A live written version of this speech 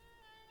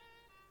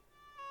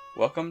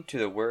Welcome to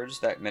the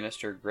Words That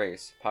Minister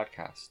Grace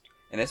podcast.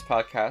 In this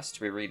podcast,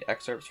 we read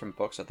excerpts from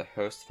books that the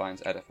host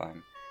finds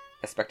edifying.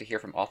 Expect to hear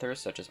from authors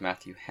such as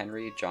Matthew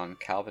Henry, John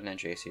Calvin, and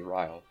J.C.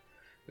 Ryle.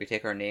 We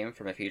take our name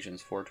from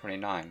Ephesians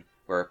 4:29,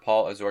 where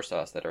Paul exhorts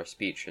us that our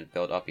speech should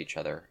build up each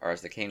other, or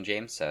as the King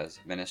James says,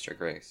 minister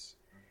grace.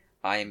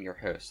 I am your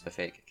host, the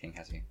fake King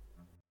Hesi.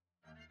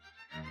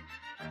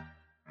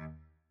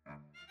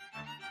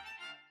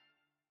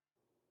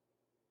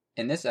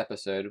 In this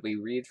episode, we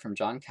read from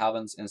John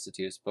Calvin's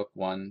Institutes, Book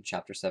 1,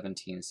 Chapter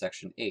 17,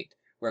 Section 8,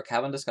 where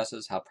Calvin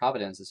discusses how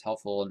providence is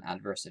helpful in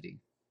adversity.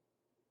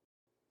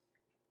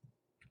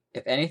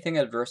 If anything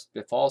adverse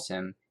befalls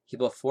him, he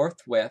will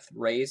forthwith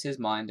raise his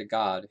mind to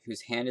God,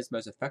 whose hand is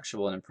most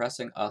effectual in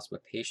impressing us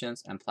with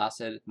patience and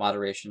placid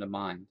moderation of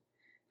mind.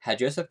 Had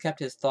Joseph kept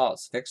his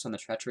thoughts fixed on the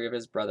treachery of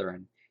his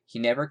brethren, he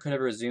never could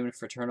have resumed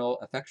fraternal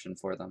affection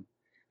for them.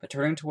 But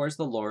turning towards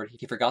the Lord,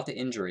 he forgot the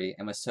injury,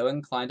 and was so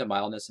inclined to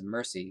mildness and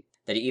mercy,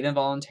 that he even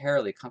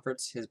voluntarily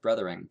comforts his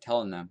brethren,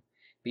 telling them,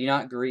 Be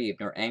not grieved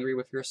nor angry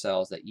with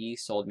yourselves that ye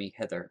sold me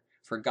hither,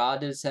 for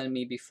God did send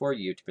me before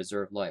you to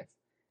preserve life.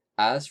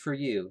 As for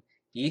you,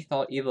 ye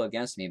thought evil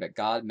against me, but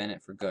God meant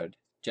it for good.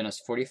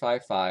 Genesis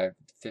 45:5,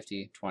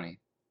 50:20.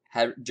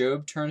 Had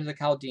Job turned to the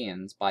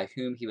Chaldeans, by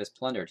whom he was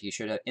plundered, he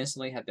should have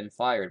instantly have been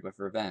fired with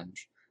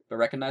revenge. But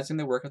recognizing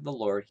the work of the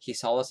Lord, he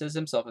solaces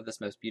himself with this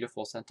most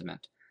beautiful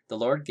sentiment. The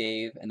Lord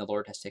gave, and the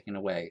Lord has taken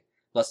away.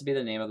 Blessed be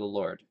the name of the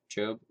Lord.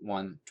 Job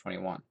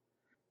 1:21.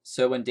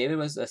 So when David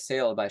was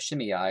assailed by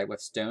Shimei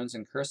with stones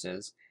and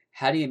curses,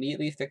 had he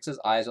immediately fixed his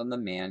eyes on the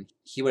man,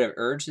 he would have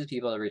urged his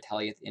people to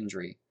retaliate the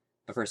injury.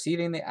 But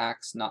perceiving the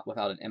acts not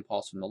without an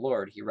impulse from the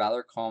Lord, he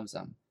rather calms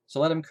them. So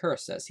let him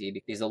curse, says he,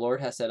 because the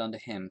Lord has said unto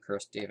him,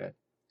 Curse David.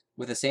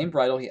 With the same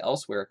bridle he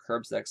elsewhere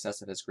curbs the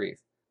excess of his grief.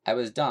 I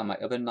was dumb, I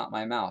opened not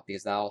my mouth,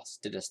 because thou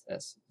didst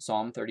this.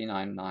 Psalm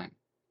 39:9.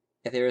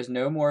 If there is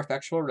no more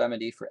effectual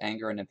remedy for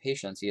anger and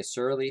impatience, he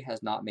assuredly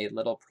has not made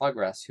little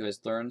progress who has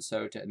learned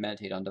so to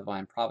meditate on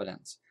divine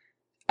providence,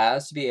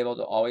 as to be able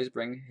to always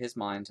bring his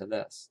mind to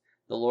this.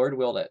 The Lord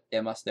willed it,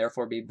 it must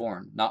therefore be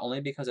borne, not only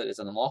because it is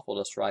unlawful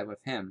to strive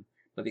with him,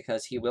 but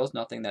because he wills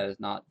nothing that is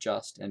not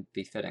just and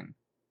befitting.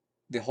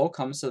 The whole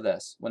comes to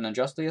this: when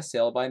unjustly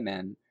assailed by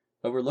men,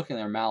 overlooking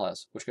their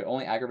malice, which could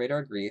only aggravate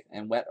our grief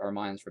and whet our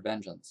minds for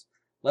vengeance,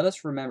 let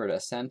us remember to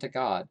ascend to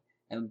God,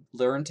 and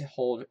learn to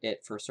hold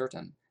it for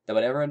certain, that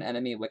whatever an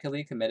enemy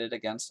wickedly committed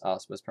against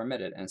us was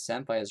permitted and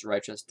sent by his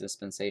righteous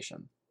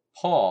dispensation.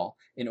 Paul,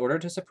 in order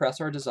to suppress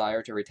our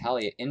desire to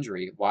retaliate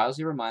injury,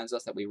 wisely reminds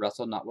us that we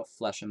wrestle not with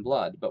flesh and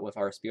blood, but with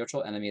our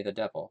spiritual enemy the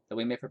devil, that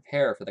we may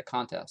prepare for the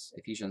contest.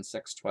 Ephesians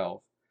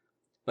 6:12.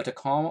 But to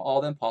calm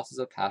all the impulses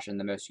of passion,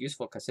 the most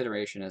useful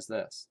consideration is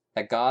this: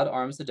 that God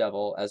arms the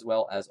devil, as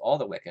well as all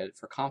the wicked,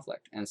 for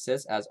conflict, and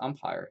sits as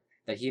umpire,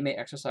 that he may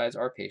exercise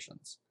our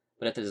patience.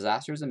 But if the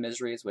disasters and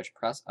miseries which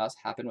press us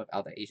happen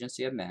without the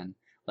agency of men,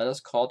 let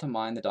us call to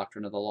mind the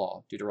doctrine of the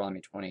law,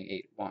 Deuteronomy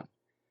 28:1,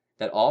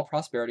 that all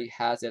prosperity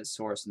has its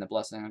source in the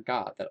blessing of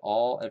God, that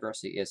all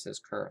adversity is his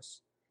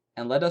curse.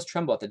 And let us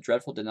tremble at the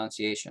dreadful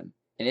denunciation,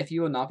 And if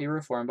you will not be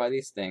reformed by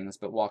these things,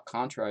 but walk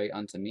contrary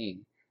unto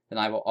me, then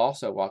I will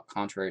also walk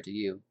contrary to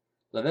you.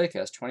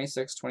 Leviticus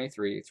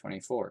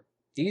 26:23-24.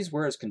 These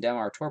words condemn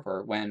our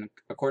torpor when,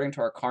 according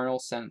to our carnal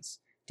sense,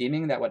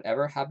 deeming that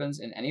whatever happens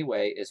in any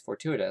way is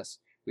fortuitous,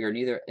 we are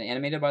neither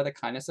animated by the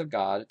kindness of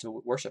God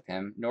to worship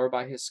him, nor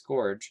by his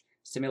scourge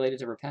stimulated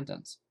to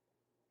repentance.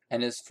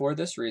 And it is for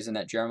this reason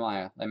that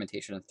Jeremiah,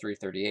 Lamentation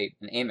 3:38,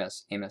 and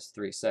Amos, Amos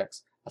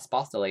 3:6,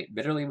 expostulate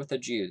bitterly with the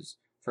Jews,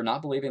 for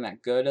not believing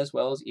that good as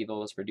well as evil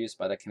was produced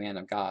by the command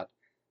of God.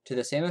 To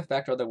the same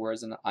effect are the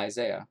words in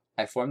Isaiah: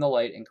 I form the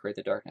light and create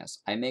the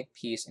darkness. I make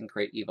peace and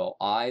create evil.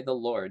 I, the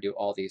Lord, do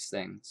all these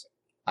things.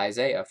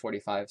 Isaiah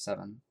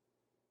 45:7.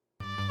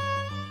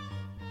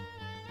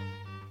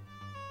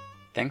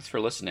 Thanks for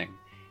listening.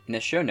 In the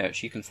show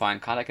notes, you can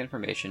find contact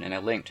information and a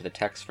link to the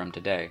text from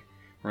today.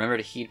 Remember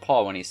to heed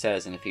Paul when he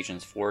says in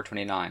Ephesians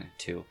 4:29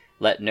 to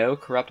let no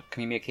corrupt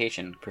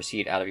communication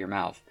proceed out of your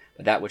mouth,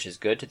 but that which is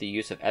good to the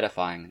use of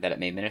edifying, that it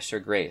may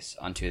minister grace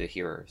unto the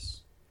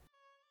hearers.